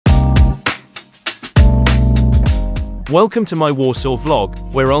Welcome to my Warsaw vlog,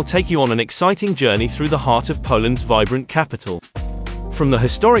 where I'll take you on an exciting journey through the heart of Poland's vibrant capital. From the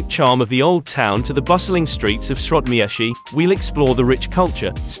historic charm of the Old Town to the bustling streets of Śródmieście, we'll explore the rich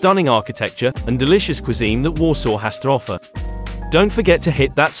culture, stunning architecture, and delicious cuisine that Warsaw has to offer. Don't forget to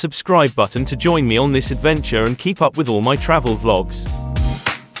hit that subscribe button to join me on this adventure and keep up with all my travel vlogs.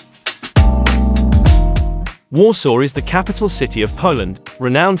 Warsaw is the capital city of Poland,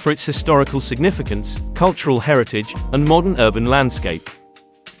 renowned for its historical significance, cultural heritage, and modern urban landscape.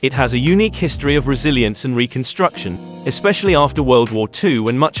 It has a unique history of resilience and reconstruction, especially after World War II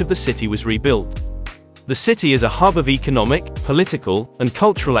when much of the city was rebuilt. The city is a hub of economic, political, and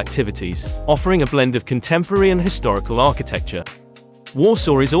cultural activities, offering a blend of contemporary and historical architecture.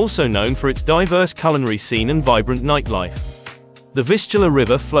 Warsaw is also known for its diverse culinary scene and vibrant nightlife. The Vistula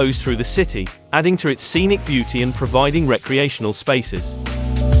River flows through the city, adding to its scenic beauty and providing recreational spaces.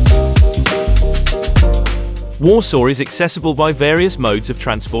 Warsaw is accessible by various modes of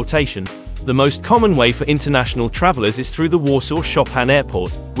transportation. The most common way for international travelers is through the Warsaw Chopin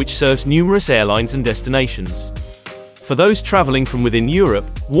Airport, which serves numerous airlines and destinations. For those traveling from within Europe,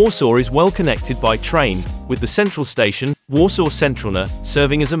 Warsaw is well connected by train, with the central station, Warsaw Centralna,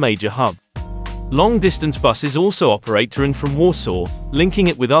 serving as a major hub. Long-distance buses also operate to and from Warsaw, linking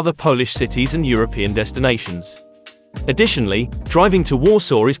it with other Polish cities and European destinations. Additionally, driving to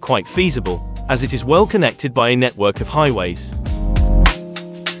Warsaw is quite feasible, as it is well connected by a network of highways.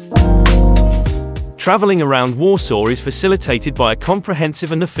 Traveling around Warsaw is facilitated by a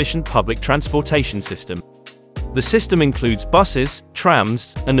comprehensive and efficient public transportation system. The system includes buses,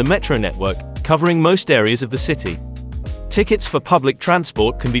 trams, and a metro network, covering most areas of the city. Tickets for public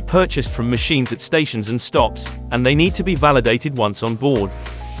transport can be purchased from machines at stations and stops, and they need to be validated once on board.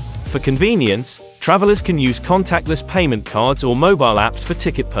 For convenience, travelers can use contactless payment cards or mobile apps for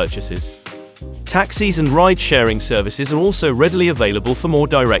ticket purchases. Taxis and ride-sharing services are also readily available for more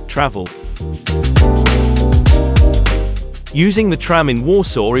direct travel. Using the tram in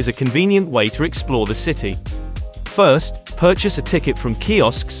Warsaw is a convenient way to explore the city. First, purchase a ticket from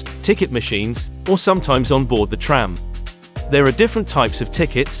kiosks, ticket machines, or sometimes on board the tram. There are different types of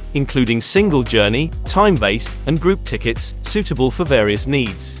tickets, including single journey, time-based, and group tickets, suitable for various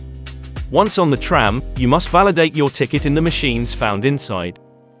needs. Once on the tram, you must validate your ticket in the machines found inside.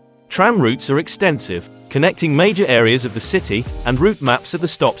 Tram routes are extensive, connecting major areas of the city, and route maps at the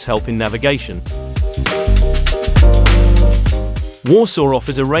stops help in navigation. Warsaw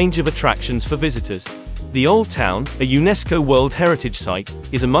offers a range of attractions for visitors. The Old Town, a UNESCO World Heritage Site,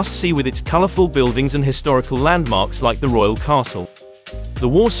 is a must-see with its colorful buildings and historical landmarks like the Royal Castle. The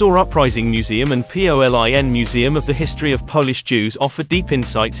Warsaw Uprising Museum and Polin Museum of the History of Polish Jews offer deep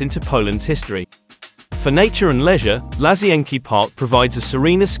insights into Poland's history. For nature and leisure, Łazienki Park provides a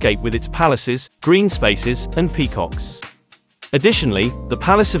serene escape with its palaces, green spaces, and peacocks. Additionally, the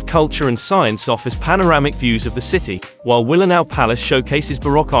Palace of Culture and Science offers panoramic views of the city, while Wilanów Palace showcases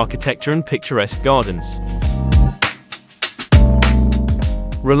Baroque architecture and picturesque gardens.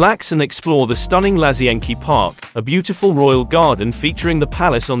 Relax and explore the stunning Łazienki Park, a beautiful royal garden featuring the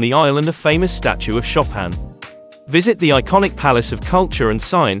palace on the isle and a famous statue of Chopin. Visit the iconic Palace of Culture and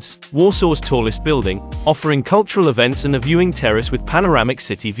Science, Warsaw's tallest building, offering cultural events and a viewing terrace with panoramic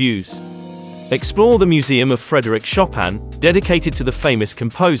city views. Explore the Museum of Frédéric Chopin, dedicated to the famous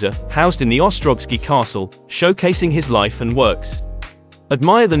composer, housed in the Ostrogski Castle, showcasing his life and works.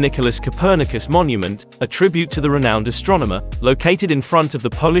 Admire the Nicholas Copernicus Monument, a tribute to the renowned astronomer, located in front of the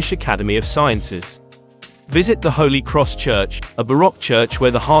Polish Academy of Sciences. Visit the Holy Cross Church, a Baroque church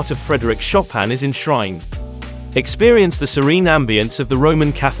where the heart of Frédéric Chopin is enshrined. Experience the serene ambience of the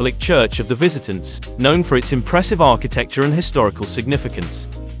Roman Catholic Church of the Visitants, known for its impressive architecture and historical significance.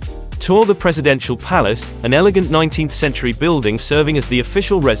 Tour the Presidential Palace, an elegant 19th-century building serving as the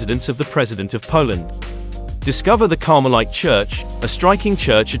official residence of the President of Poland. Discover the Carmelite Church, a striking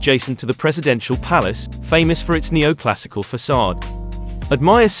church adjacent to the Presidential Palace, famous for its neoclassical facade.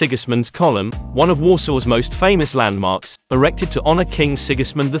 Admire Sigismund's Column, one of Warsaw's most famous landmarks, erected to honor King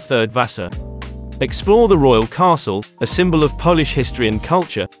Sigismund III Vasa. Explore the Royal Castle, a symbol of Polish history and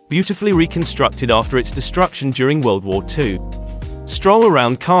culture, beautifully reconstructed after its destruction during World War II. Stroll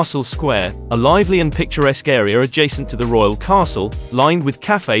around Castle Square, a lively and picturesque area adjacent to the Royal Castle, lined with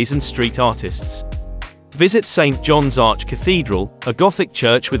cafes and street artists. Visit St. John's Arch Cathedral, a Gothic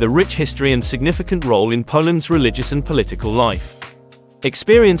church with a rich history and significant role in Poland's religious and political life.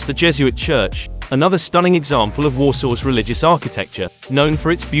 Experience the Jesuit Church, another stunning example of Warsaw's religious architecture, known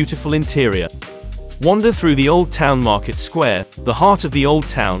for its beautiful interior. Wander through the Old Town Market Square, the heart of the Old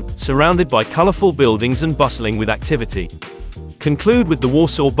Town, surrounded by colorful buildings and bustling with activity. Conclude with the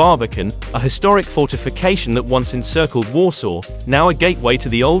Warsaw Barbican, a historic fortification that once encircled Warsaw, now a gateway to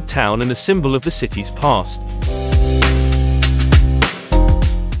the Old Town and a symbol of the city's past.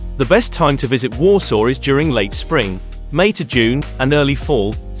 The best time to visit Warsaw is during late spring, May to June, and early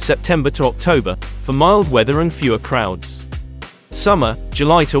fall, September to October, for mild weather and fewer crowds. Summer,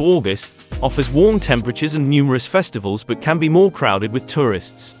 July to August, offers warm temperatures and numerous festivals but can be more crowded with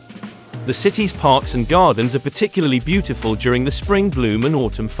tourists. The city's parks and gardens are particularly beautiful during the spring bloom and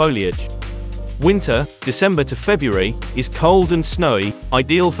autumn foliage. Winter, December to February, is cold and snowy,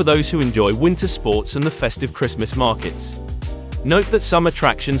 ideal for those who enjoy winter sports and the festive Christmas markets. Note that some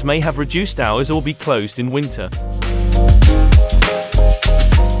attractions may have reduced hours or be closed in winter.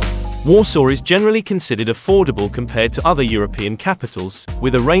 Warsaw is generally considered affordable compared to other European capitals,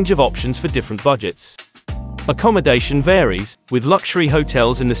 with a range of options for different budgets. Accommodation varies, with luxury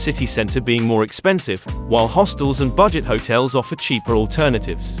hotels in the city center being more expensive, while hostels and budget hotels offer cheaper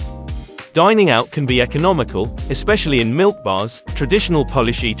alternatives. Dining out can be economical, especially in milk bars, traditional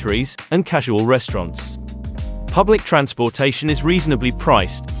Polish eateries, and casual restaurants. Public transportation is reasonably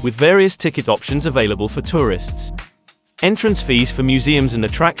priced, with various ticket options available for tourists. Entrance fees for museums and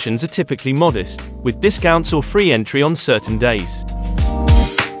attractions are typically modest, with discounts or free entry on certain days.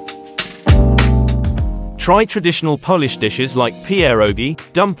 Try traditional Polish dishes like pierogi,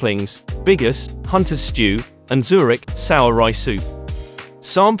 dumplings, bigos, hunter's stew, and zurek, sour rye soup.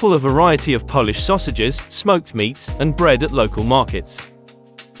 Sample a variety of Polish sausages, smoked meats, and bread at local markets.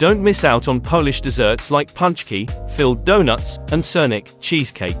 Don't miss out on Polish desserts like punchki, filled donuts, and sernik,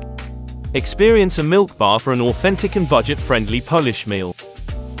 cheesecake. Experience a milk bar for an authentic and budget-friendly Polish meal.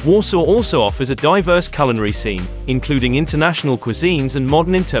 Warsaw also offers a diverse culinary scene, including international cuisines and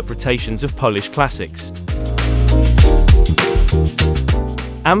modern interpretations of Polish classics.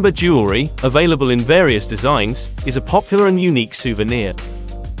 Amber jewelry, available in various designs, is a popular and unique souvenir.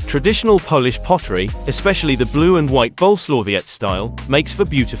 Traditional Polish pottery, especially the blue and white Bolesławiec style, makes for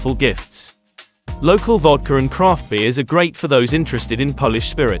beautiful gifts. Local vodka and craft beers are great for those interested in Polish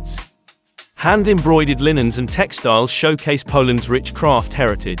spirits. Hand-embroidered linens and textiles showcase Poland's rich craft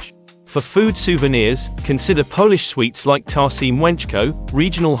heritage. For food souvenirs, consider Polish sweets like tarsi mleczko,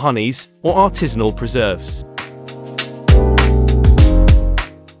 regional honeys, or artisanal preserves.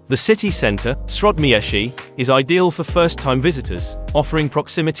 The city center, Śródmieście, is ideal for first-time visitors, offering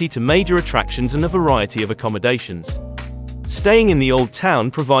proximity to major attractions and a variety of accommodations. Staying in the Old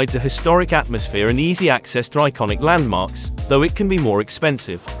Town provides a historic atmosphere and easy access to iconic landmarks, though it can be more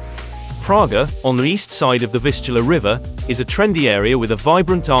expensive. Praga, on the east side of the Vistula River, is a trendy area with a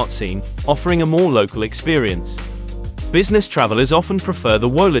vibrant art scene, offering a more local experience. Business travelers often prefer the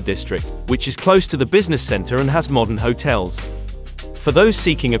Wola district, which is close to the business center and has modern hotels. For those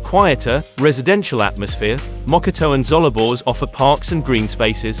seeking a quieter, residential atmosphere, Mokotów and Żoliborz offer parks and green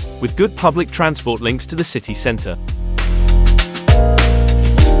spaces, with good public transport links to the city center.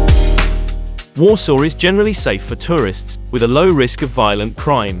 Warsaw is generally safe for tourists, with a low risk of violent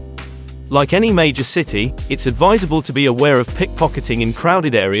crime. Like any major city, it's advisable to be aware of pickpocketing in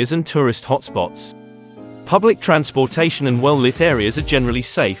crowded areas and tourist hotspots. Public transportation and well-lit areas are generally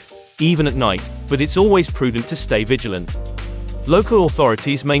safe, even at night, but it's always prudent to stay vigilant. Local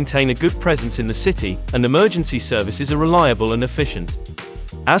authorities maintain a good presence in the city, and emergency services are reliable and efficient.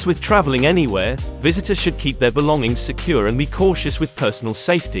 As with traveling anywhere, visitors should keep their belongings secure and be cautious with personal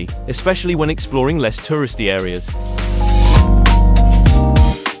safety, especially when exploring less touristy areas.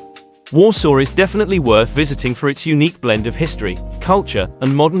 Warsaw is definitely worth visiting for its unique blend of history, culture,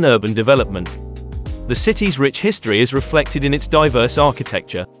 and modern urban development. The city's rich history is reflected in its diverse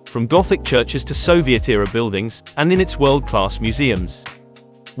architecture, from Gothic churches to Soviet-era buildings, and in its world-class museums.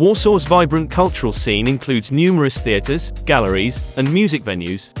 Warsaw's vibrant cultural scene includes numerous theaters, galleries, and music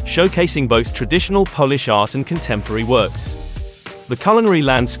venues, showcasing both traditional Polish art and contemporary works. The culinary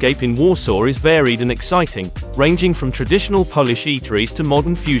landscape in Warsaw is varied and exciting, ranging from traditional Polish eateries to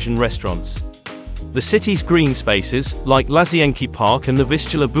modern fusion restaurants. The city's green spaces, like Łazienki Park and the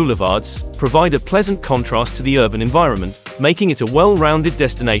Vistula Boulevards, provide a pleasant contrast to the urban environment, making it a well-rounded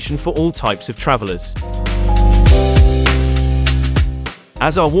destination for all types of travelers.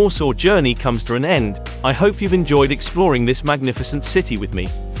 As our Warsaw journey comes to an end, I hope you've enjoyed exploring this magnificent city with me,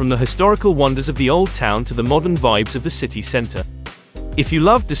 from the historical wonders of the Old Town to the modern vibes of the city center. If you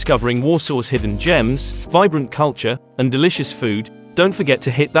love discovering Warsaw's hidden gems, vibrant culture, and delicious food, don't forget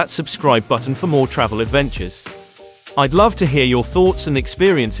to hit that subscribe button for more travel adventures. I'd love to hear your thoughts and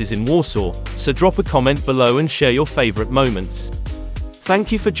experiences in Warsaw, so drop a comment below and share your favorite moments. Thank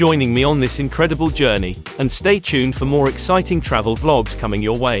you for joining me on this incredible journey, and stay tuned for more exciting travel vlogs coming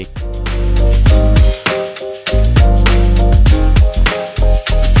your way.